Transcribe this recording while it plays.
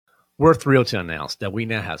We're thrilled to announce that we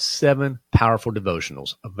now have 7 powerful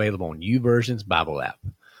devotionals available on YouVersion's Bible app.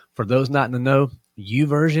 For those not in the know,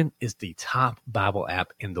 YouVersion is the top Bible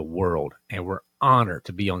app in the world, and we're honored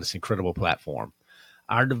to be on this incredible platform.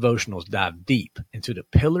 Our devotionals dive deep into the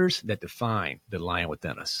pillars that define the lion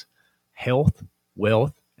within us: health,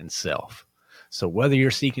 wealth, and self. So whether you're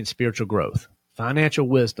seeking spiritual growth, financial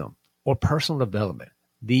wisdom, or personal development,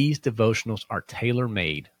 these devotionals are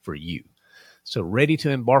tailor-made for you. So ready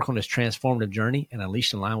to embark on this transformative journey and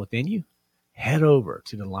unleash the lion within you? Head over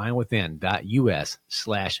to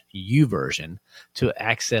thelionwithin.us/YouVersion to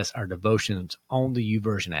access our devotions on the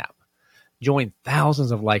YouVersion app. Join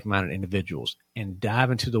thousands of like-minded individuals and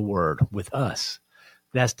dive into the Word with us.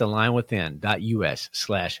 That's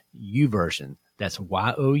thelionwithin.us/YouVersion. That's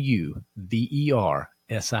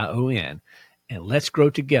YOUVERSION. And let's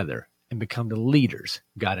grow together and become the leaders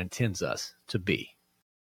God intends us to be.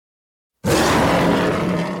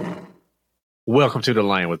 Welcome to The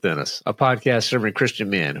Lion Within Us, a podcast serving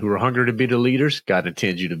Christian men who are hungry to be the leaders God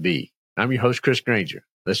intends you to be. I'm your host, Chris Granger.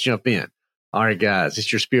 Let's jump in. All right, guys,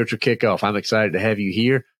 it's your spiritual kickoff. I'm excited to have you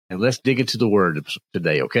here, and let's dig into the Word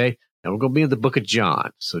today, okay? Now, we're going to be in the book of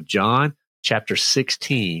John. So John chapter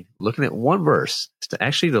 16, looking at one verse. It's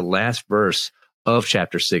actually the last verse of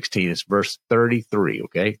chapter 16. It's verse 33,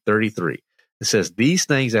 okay? 33. It says, "These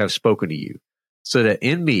things I have spoken to you, so that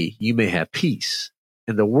in me you may have peace.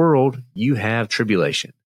 In the world you have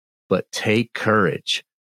tribulation, but take courage.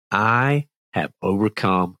 I have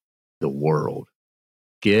overcome the world."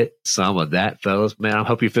 Get some of that, fellas. Man, I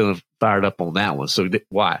hope you're feeling fired up on that one. So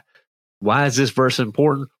why? Why is this verse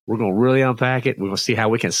important? We're going to really unpack it. We're going to see how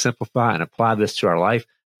we can simplify and apply this to our life.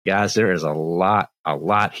 Guys, there is a lot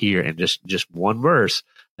here in just one verse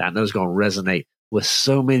that I know is going to resonate with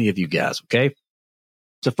so many of you guys, okay?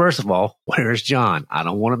 So first of all, where is John? I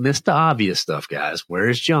don't want to miss the obvious stuff, guys. Where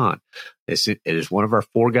is John? It is one of our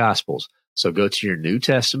 4 Gospels. So go to your New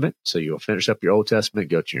Testament. So you'll finish up your Old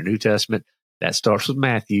Testament, go to your New Testament. That starts with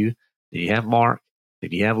Matthew. Then you have Mark.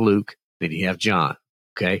 Then you have Luke. Then you have John,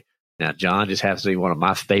 okay? Now, John just happens to be one of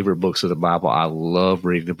my favorite books of the Bible. I love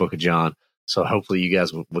reading the book of John. So hopefully you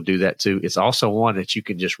guys will do that too. It's also one that you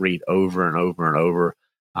can just read over and over and over.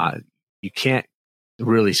 You can't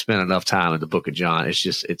really spend enough time in the book of John.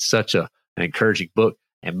 It's such an encouraging book.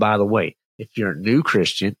 And by the way, if you're a new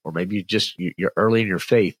Christian, or maybe you're early in your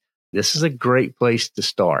faith, this is a great place to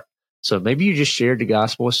start. So maybe you just shared the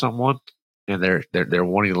gospel with someone and they're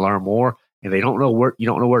wanting to learn more and you don't know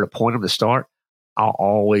where to point them to start. I'll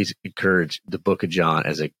always encourage the book of John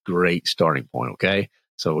as a great starting point. Okay.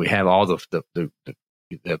 So we have all the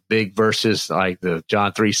big verses like the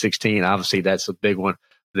John 3:16. Obviously that's a big one.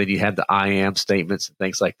 Then you have the I am statements and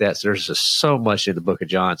things like that. So there's just so much in the book of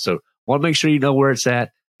John. So want to make sure you know where it's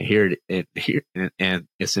at and hear it and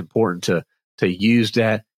it's important to use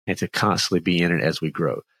that and to constantly be in it as we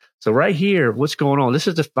grow. So right here, what's going on? This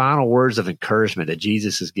is the final words of encouragement that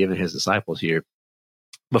Jesus is giving his disciples here.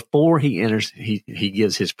 Before he enters, he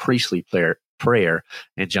gives his priestly prayer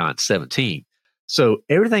in John 17. So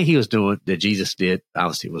everything he was doing that Jesus did,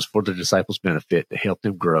 obviously, was for the disciples' benefit to help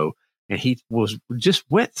them grow. And he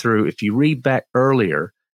went through, if you read back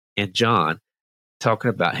earlier in John, talking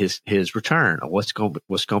about his return, or what's going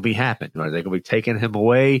to be happening. Are they going to be taking him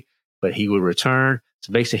away, but he would return?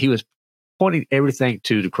 So basically, he was pointing everything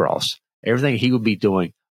to the cross, everything he would be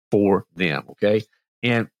doing for them. Okay,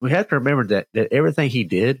 and we have to remember that everything he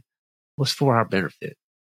did was for our benefit.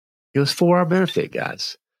 It was for our benefit,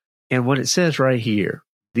 guys. And when it says right here,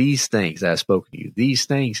 "These things I have spoken to you," these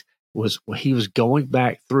things was he was going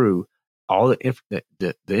back through all the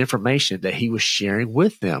information that he was sharing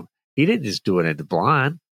with them. He didn't just do it in the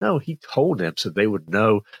blind. No, he told them so they would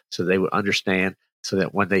know, so they would understand, so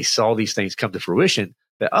that when they saw these things come to fruition,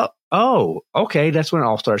 that, oh, okay, that's when it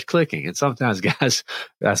all starts clicking. And sometimes, guys,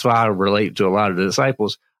 that's why I relate to a lot of the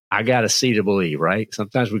disciples. I got to see to believe, right?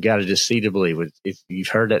 Sometimes we got to just see to believe. If you've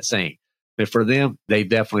heard that saying. But for them, they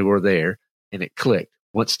definitely were there, and it clicked.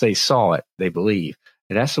 Once they saw it, they believe.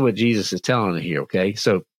 And that's what Jesus is telling them here, okay?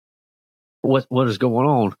 So what is going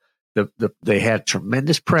on? They had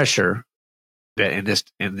tremendous pressure that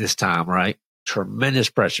in this time, right? Tremendous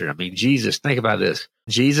pressure. I mean, Jesus, think about this.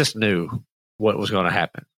 Jesus knew what was going to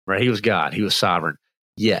happen, right? He was God. He was sovereign.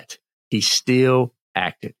 Yet he still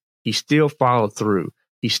acted. He still followed through.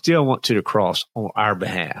 He still went to the cross on our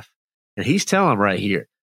behalf. And he's telling them right here,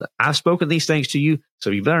 "I've spoken these things to you, so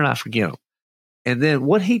you better not forget them." And then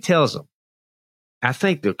what he tells them, I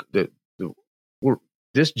think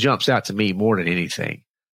this jumps out to me more than anything.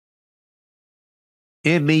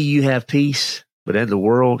 In me, you have peace, but in the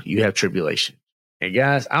world, you have tribulation. And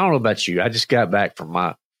guys, I don't know about you. I just got back from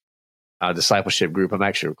my discipleship group. I'm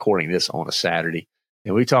actually recording this on a Saturday.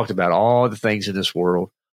 And we talked about all the things in this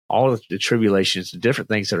world, all the tribulations, the different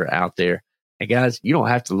things that are out there. And guys, you don't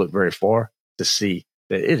have to look very far to see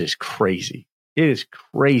that it is crazy. It is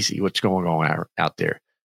crazy what's going on out there.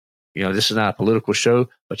 You know, this is not a political show,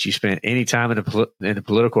 but you spend any time in the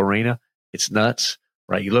political arena, it's nuts,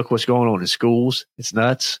 right? You look what's going on in schools, it's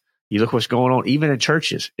nuts. You look what's going on even in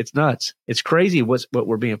churches, it's nuts. It's crazy what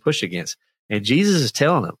we're being pushed against. And Jesus is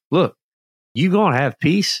telling them, look, you're going to have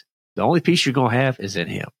peace. The only peace you're going to have is in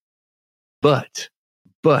him. But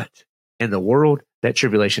in the world, that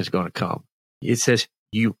tribulation is going to come. It says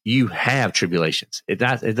you have tribulations. It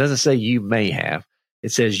doesn't say you may have.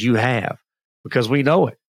 It says you have, because we know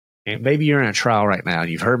it. And maybe you're in a trial right now.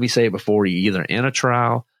 You've heard me say it before. You're either in a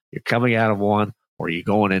trial, you're coming out of one, or you're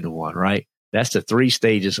going into one, right? That's the 3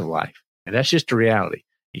 stages of life. And that's just the reality.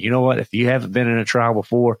 And you know what? If you haven't been in a trial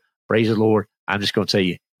before, praise the Lord. I'm just going to tell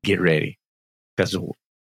you, get ready. Because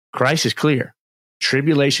Christ is clear.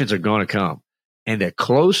 Tribulations are going to come. And the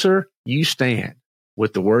closer you stand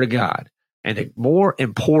with the Word of God, and the more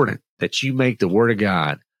important that you make the Word of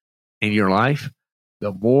God in your life,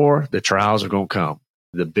 the more the trials are going to come.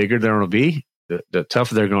 The bigger they're going to be, the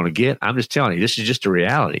tougher they're going to get. I'm just telling you, this is just a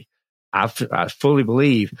reality. I fully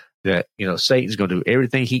believe that, you know, Satan's going to do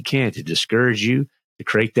everything he can to discourage you, to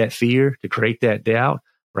create that fear, to create that doubt,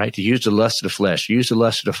 right? To use the lust of the flesh, use the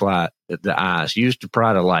lust of the eyes, use the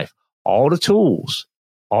pride of life. All the tools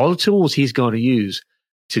he's going to use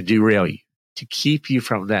to derail you, to keep you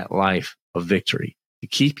from that life of victory, to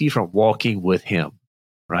keep you from walking with him,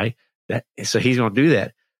 right? So he's going to do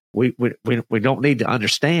that. We don't need to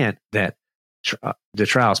understand that the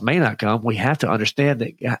trials may not come. We have to understand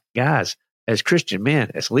that, guys, as Christian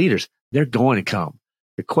men, as leaders, they're going to come.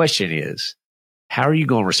 The question is, how are you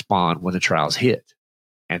going to respond when the trials hit?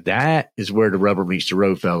 And that is where the rubber meets the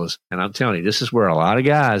road, fellas. And I'm telling you, this is where a lot of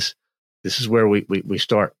guys, this is where we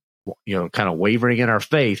start, you know, kind of wavering in our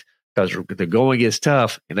faith, because the going gets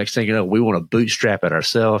tough. And next thing you know, we want to bootstrap it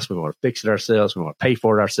ourselves. We want to fix it ourselves. We want to pay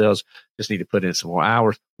for it ourselves. Just need to put in some more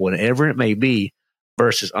hours, whatever it may be,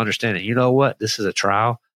 versus understanding, you know what? This is a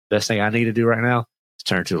trial. Best thing I need to do right now is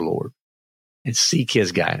turn to the Lord and seek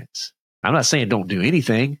his guidance. I'm not saying don't do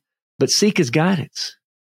anything, but seek his guidance.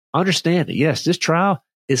 Understand that, yes, this trial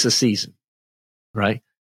is a season, right?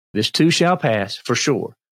 This too shall pass for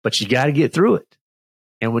sure, but you got to get through it.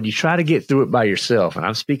 And when you try to get through it by yourself, and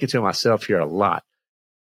I'm speaking to myself here a lot,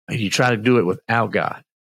 and you try to do it without God,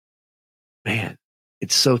 man,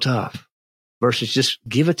 it's so tough. Versus just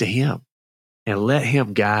give it to him and let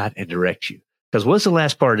him guide and direct you. Because what's the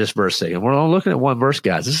last part of this verse say? And we're only looking at one verse,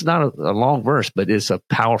 guys. This is not a long verse, but it's a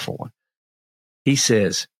powerful one. He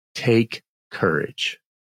says, take courage.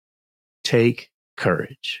 Take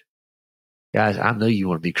courage. Guys, I know you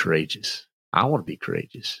want to be courageous. I want to be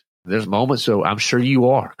courageous. There's moments, so I'm sure you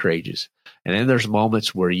are courageous. And then there's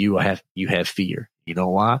moments where you have fear. You know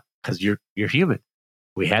why? Because you're human.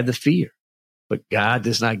 We had the fear. But God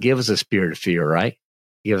does not give us a spirit of fear, right?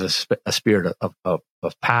 He gives us a spirit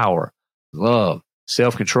of power, love,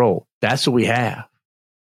 self-control. That's what we have.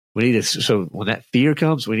 We need to, so when that fear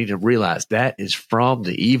comes, we need to realize that is from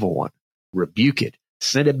the evil one. Rebuke it.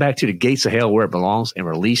 Send it back to the gates of hell where it belongs, and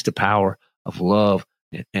release the power of love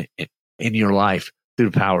in your life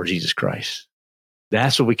through the power of Jesus Christ.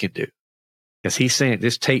 That's what we can do. Because he's saying,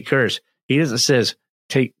 just take courage. He doesn't says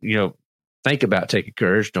think about taking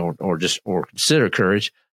courage or consider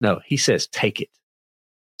courage. No, he says take it.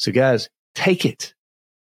 So guys, take it.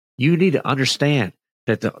 You need to understand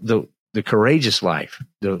that the courageous life,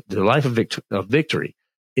 the life of victory,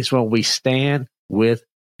 is when we stand with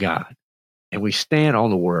God and we stand on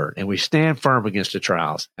the word and we stand firm against the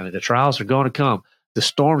trials. And the trials are going to come. The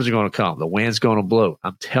storms are going to come. The wind's going to blow.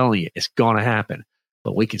 I'm telling you, it's going to happen.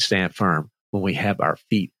 But we can stand firm when we have our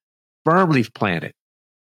feet firmly planted.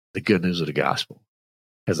 The good news of the gospel.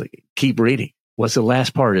 Because keep reading. What's the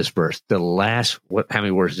last part of this verse? How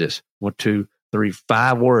many words is this? 1, 2, 3,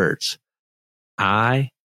 5 words. I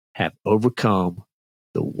have overcome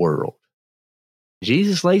the world.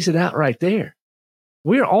 Jesus lays it out right there.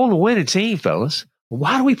 We're on the winning team, fellas.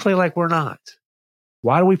 Why do we play like we're not?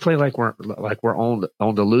 Why do we play like we're on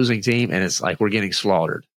the losing team and it's like we're getting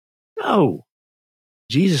slaughtered? No.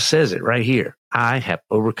 Jesus says it right here. I have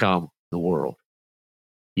overcome the world.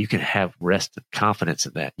 You can have rest and confidence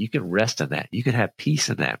in that. You can rest in that. You can have peace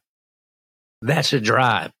in that. That should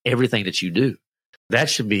drive everything that you do. That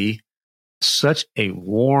should be such a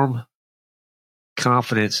warm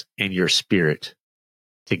confidence in your spirit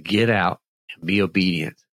to get out and be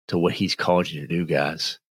obedient to what he's called you to do,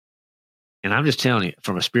 guys. And I'm just telling you,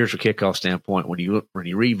 from a spiritual kickoff standpoint, when you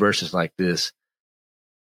read verses like this,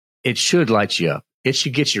 it should light you up. It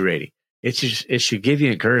should get you ready. It should give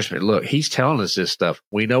you encouragement. Look, he's telling us this stuff.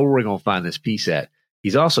 We know where we're going to find this peace at.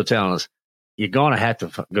 He's also telling us you're going to have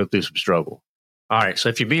to go through some struggle. All right, so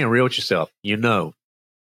if you're being real with yourself, you know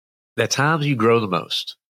that times you grow the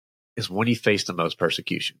most is when you face the most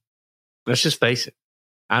persecution. Let's just face it.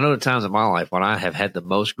 I know the times in my life when I have had the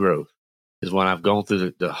most growth is when I've gone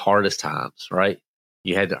through the hardest times, right?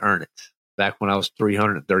 You had to earn it. Back when I was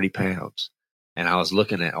 330 pounds and I was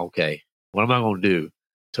looking at, okay, what am I going to do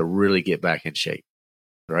to really get back in shape,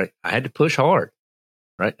 right? I had to push hard,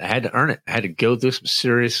 right? I had to earn it. I had to go through some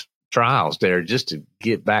serious trials there just to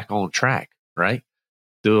get back on track, right?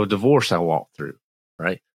 Through a divorce I walked through,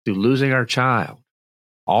 right? Through losing our child.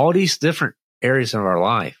 All these different areas of our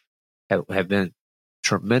life have been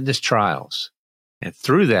tremendous trials. And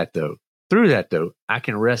through that though, I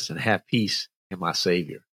can rest and have peace in my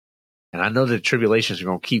Savior. And I know that tribulations are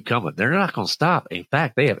going to keep coming. They're not going to stop. In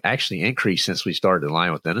fact, they have actually increased since we started the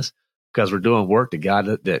Lion Within Us, because we're doing work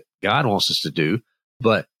that God wants us to do.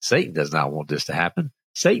 But Satan does not want this to happen.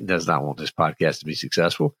 Satan does not want this podcast to be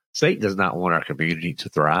successful. Satan does not want our community to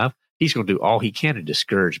thrive. He's going to do all he can to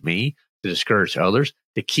discourage me, to discourage others,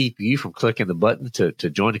 to keep you from clicking the button to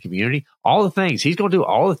join the community. All the things. He's going to do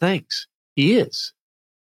all the things. He is,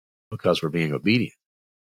 because we're being obedient.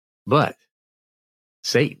 But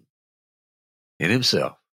Satan in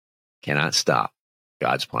himself cannot stop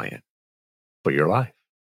God's plan for your life.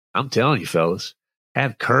 I'm telling you, fellas,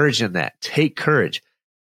 have courage in that. Take courage.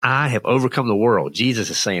 I have overcome the world. Jesus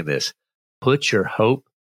is saying this. Put your hope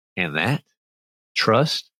in that,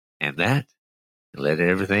 trust in that, and let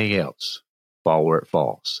everything else fall where it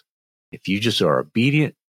falls. If you just are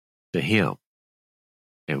obedient to him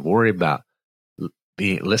and worry about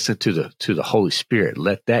listen to the Holy Spirit,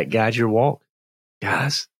 let that guide your walk,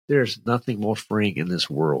 guys, there's nothing more freeing in this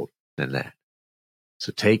world than that.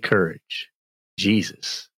 So take courage.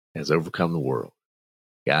 Jesus has overcome the world.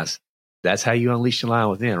 Guys, that's how you unleash the Lion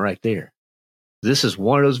Within, right there. This is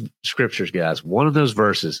one of those scriptures, guys, one of those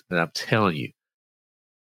verses that I'm telling you,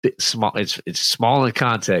 it's small in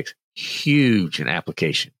context, huge in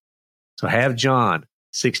application. So have John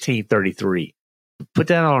 16:33. Put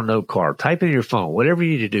that on a note card. Type it in your phone, whatever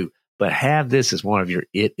you need to do. But have this as one of your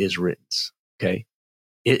it is writtens. Okay?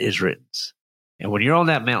 It is writtens. And when you're on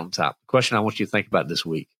that mountaintop, the question I want you to think about this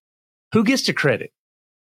week, who gets the credit?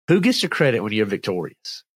 Who gets the credit when you're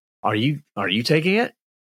victorious? Are you taking it?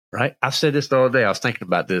 Right? I said this the other day. I was thinking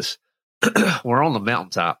about this. We're on the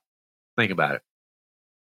mountaintop. Think about it.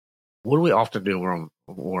 What do we often do when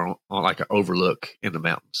we're on like an overlook in the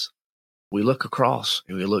mountains? We look across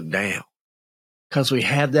and we look down because we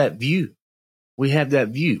have that view. We have that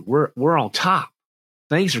view. We're on top.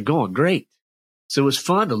 Things are going great. So it's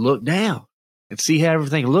fun to look down and see how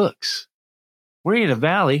everything looks. We're in a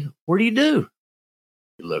valley. What do? You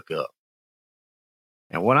look up.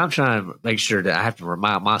 And what I'm trying to make sure that I have to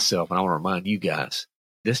remind myself, and I want to remind you guys,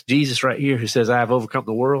 this Jesus right here who says, I have overcome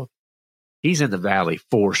the world, he's in the valley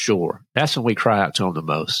for sure. That's when we cry out to him the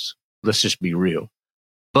most. Let's just be real.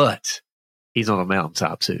 But he's on the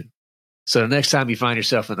mountaintop too. So the next time you find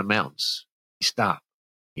yourself in the mountains, you stop.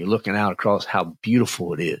 You're looking out across how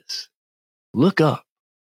beautiful it is. Look up.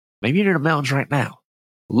 Maybe you're in the mountains right now.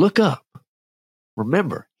 Look up.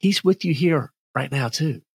 Remember, he's with you here right now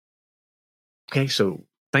too. Okay, so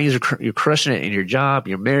you're crushing it in your job,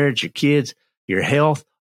 your marriage, your kids, your health.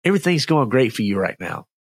 Everything's going great for you right now.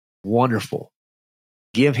 Wonderful.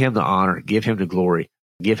 Give him the honor, give him the glory,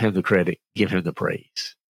 give him the credit, give him the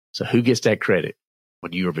praise. So who gets that credit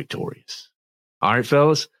when you are victorious? All right,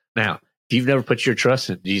 fellas. Now, if you've never put your trust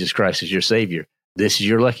in Jesus Christ as your Savior, this is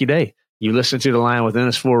your lucky day. You listen to the Lion Within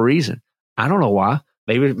Us for a reason. I don't know why.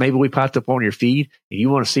 Maybe we popped up on your feed and you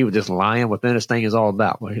want to see what this Lion Within Us thing is all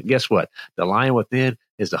about. Well, guess what? The Lion Within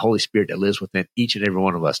is the Holy Spirit that lives within each and every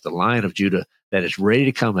one of us, the Lion of Judah that is ready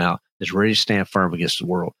to come out, that's ready to stand firm against the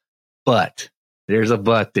world. But there's a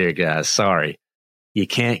but there, guys. Sorry. You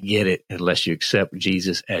can't get it unless you accept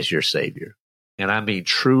Jesus as your Savior. And I mean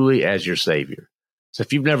truly as your Savior. So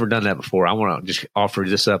if you've never done that before, I want to just offer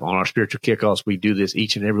this up on our spiritual kickoffs. We do this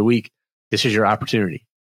each and every week. This is your opportunity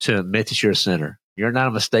to admit that you're a sinner. You're not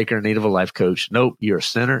a mistaker in need of a life coach. Nope, you're a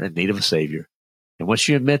sinner in need of a Savior. And once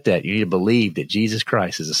you admit that, you need to believe that Jesus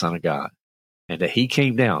Christ is the Son of God and that he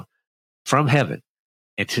came down from heaven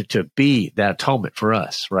and to be that atonement for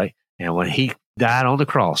us, right? And when he died on the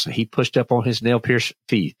cross and he pushed up on his nail-pierced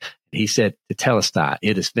feet, he said, Tetelestai,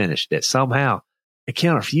 it is finished, that somehow it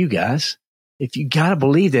counted for you guys. If you got to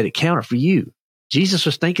believe that it counted for you. Jesus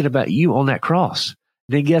was thinking about you on that cross.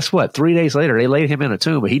 Then guess what? 3 days later, they laid him in a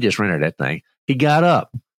tomb, but he just rendered that thing. He got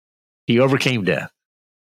up. He overcame death.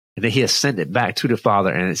 And then he ascended back to the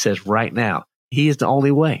Father. And it says right now, he is the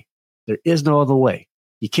only way. There is no other way.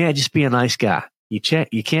 You can't just be a nice guy. You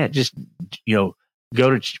can't just,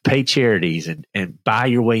 go to pay charities and buy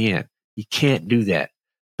your way in. You can't do that.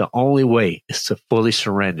 The only way is to fully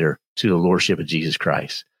surrender to the Lordship of Jesus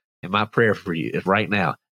Christ. And my prayer for you is right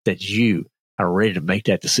now that you are ready to make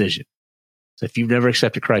that decision. So if you've never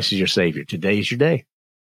accepted Christ as your Savior, today is your day.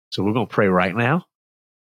 So we're going to pray right now.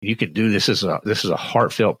 You can do this. This is a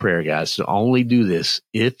heartfelt prayer, guys. So only do this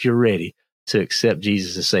if you're ready to accept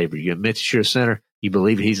Jesus as Savior. You admit that you're a sinner. You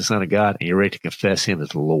believe that He's the Son of God, and you're ready to confess Him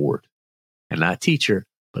as Lord. And not teacher,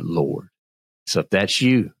 but Lord. So if that's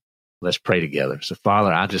you, let's pray together. So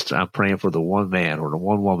Father, I'm praying for the one man or the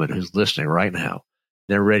one woman who's listening right now.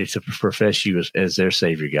 They're ready to profess you as their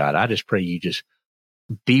Savior, God. I just pray you just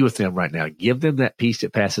be with them right now. Give them that peace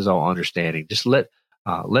that passes all understanding. Just let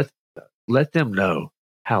them know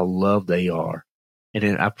how loved they are. And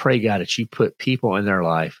then I pray, God, that you put people in their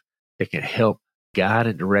life that can help guide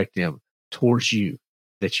and direct them towards you,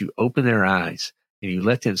 that you open their eyes and you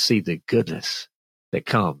let them see the goodness that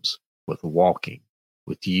comes with walking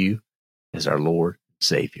with you as our Lord and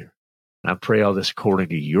Savior. And I pray all this according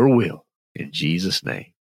to your will in Jesus'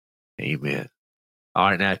 name. Amen. All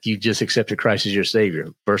right, now, if you just accepted Christ as your Savior,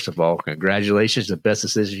 first of all, congratulations, the best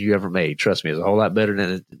decision you ever made. Trust me, it's a whole lot better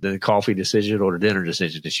than the coffee decision or the dinner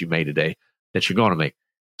decision that you made today that you're going to make.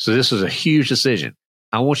 So this is a huge decision.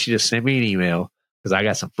 I want you to send me an email because I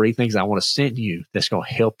got some free things I want to send you that's going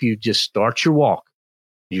to help you just start your walk.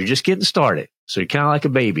 You're just getting started. So you're kind of like a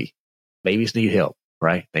baby. Babies need help,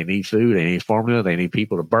 right? They need food. They need formula. They need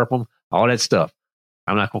people to burp them, all that stuff.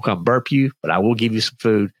 I'm not going to come burp you, but I will give you some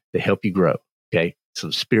food to help you grow, okay?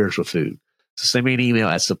 Some spiritual food. So send me an email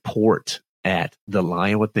at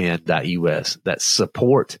support@thelionwithin.us. That's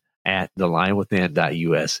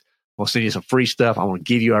support@thelionwithin.us. I'll send you some free stuff. I'm going to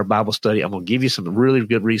give you our Bible study. I'm going to give you some really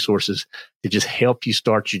good resources to just help you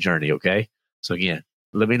start your journey, okay? So again,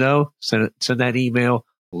 let me know. Send that email.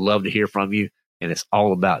 Love to hear from you. And it's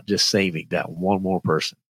all about just saving that one more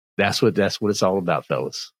person. That's what it's all about,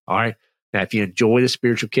 fellas. All right? Now, if you enjoy the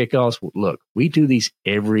spiritual kickoffs, look, we do these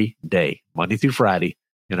every day, Monday through Friday,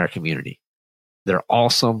 in our community. They're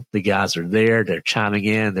awesome. The guys are there. They're chiming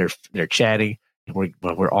in. They're chatting. And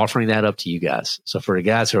we're offering that up to you guys. So for the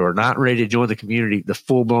guys who are not ready to join the community, the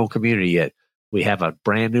full-blown community yet, we have a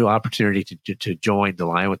brand new opportunity to join the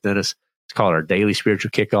Lion Within Us. It's called our Daily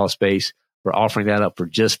Spiritual Kickoff Space. We're offering that up for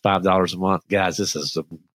just $5 a month. Guys, this is an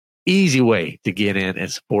easy way to get in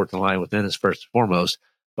and support the Lion Within Us first and foremost,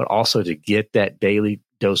 but also to get that daily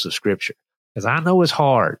dose of Scripture. Because I know it's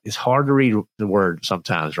hard. It's hard to read the Word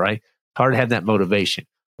sometimes, right? It's hard to have that motivation.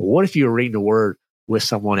 But what if you were reading the Word with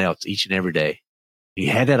someone else each and every day? You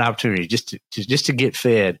had that opportunity just to get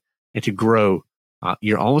fed and to grow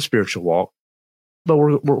your own spiritual walk. But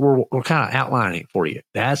we're kind of outlining it for you.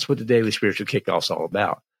 That's what the Daily Spiritual Kickoff's all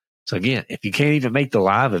about. So again, if you can't even make the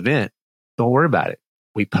live event, don't worry about it.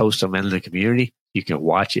 We post them in the community. You can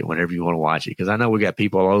watch it whenever you want to watch it. Because I know we got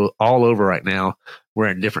people all over right now. We're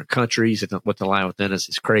in different countries. With the Lion Within Us,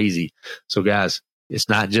 it's crazy. So guys, it's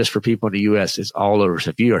not just for people in the U.S. It's all over.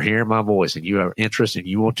 So if you are hearing my voice and you have interest and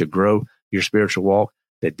you want to grow your spiritual walk,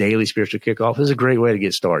 the Daily Spiritual Kickoff is a great way to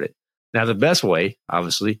get started. Now, the best way,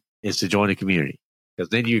 obviously, is to join the community. Because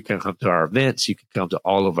then you can come to our events. You can come to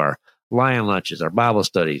all of our Lion lunches, our Bible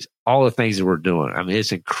studies, all the things that we're doing. I mean,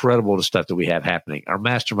 it's incredible the stuff that we have happening. Our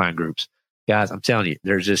mastermind groups. Guys, I'm telling you,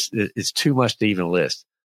 it's too much to even list.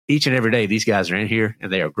 Each and every day, these guys are in here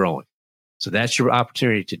and they are growing. So that's your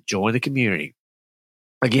opportunity to join the community.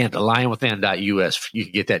 Again, the lionwithin.us. You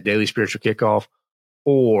can get that Daily Spiritual Kickoff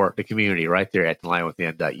or the community right there at the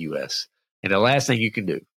lionwithin.us. And the last thing you can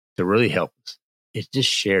do to really help us is just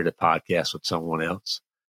share the podcast with someone else.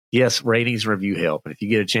 Yes, ratings and review help. And if you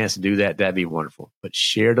get a chance to do that, that'd be wonderful. But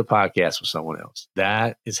share the podcast with someone else.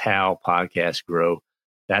 That is how podcasts grow.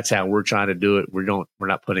 That's how we're trying to do it. We're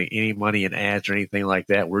not putting any money in ads or anything like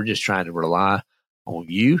that. We're just trying to rely on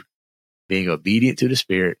you being obedient to the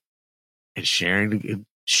Spirit and sharing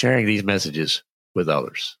these messages with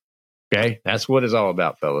others. Okay? That's what it's all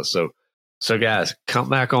about, fellas. So guys, come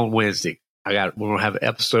back on Wednesday. We're going to have an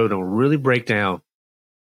episode and we'll really break down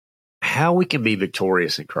how we can be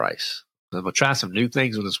victorious in Christ. I'm going to try some new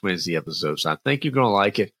things on this Wednesday episode. So I think you're going to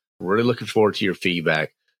like it. I'm really looking forward to your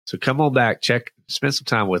feedback. So come on back, spend some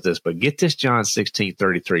time with us, but get this John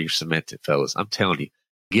 16:33 cemented, fellas. I'm telling you,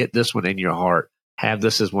 get this one in your heart. Have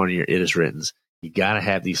this as one of your it is writtens. You got to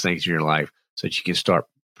have these things in your life so that you can start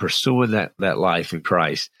pursuing that life in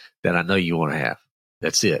Christ that I know you want to have.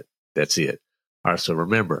 That's it. That's it. All right. So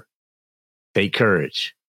remember, take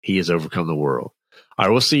courage. He has overcome the world. All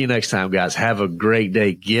right. We'll see you next time, guys. Have a great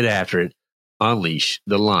day. Get after it. Unleash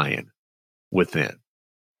the lion within.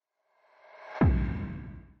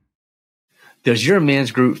 Does your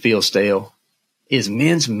men's group feel stale? Is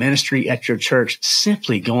men's ministry at your church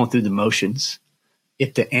simply going through the motions?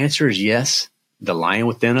 If the answer is yes, the lion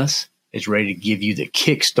within us is ready to give you the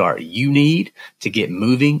kickstart you need to get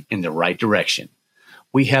moving in the right direction.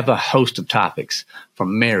 We have a host of topics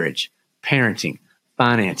from marriage, parenting,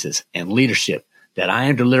 finances, and leadership that I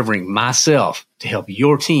am delivering myself to help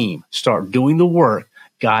your team start doing the work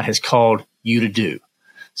God has called you to do.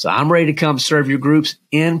 So I'm ready to come serve your groups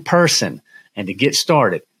in person. And to get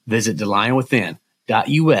started, visit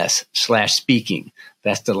thelionwithin.us/speaking.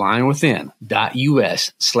 That's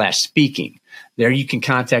thelionwithin.us/speaking. There you can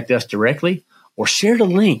contact us directly or share the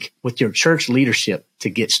link with your church leadership to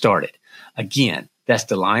get started. Again, that's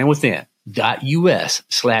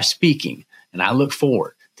thelionwithin.us/speaking. And I look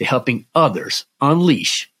forward to helping others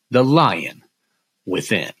unleash the lion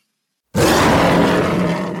within.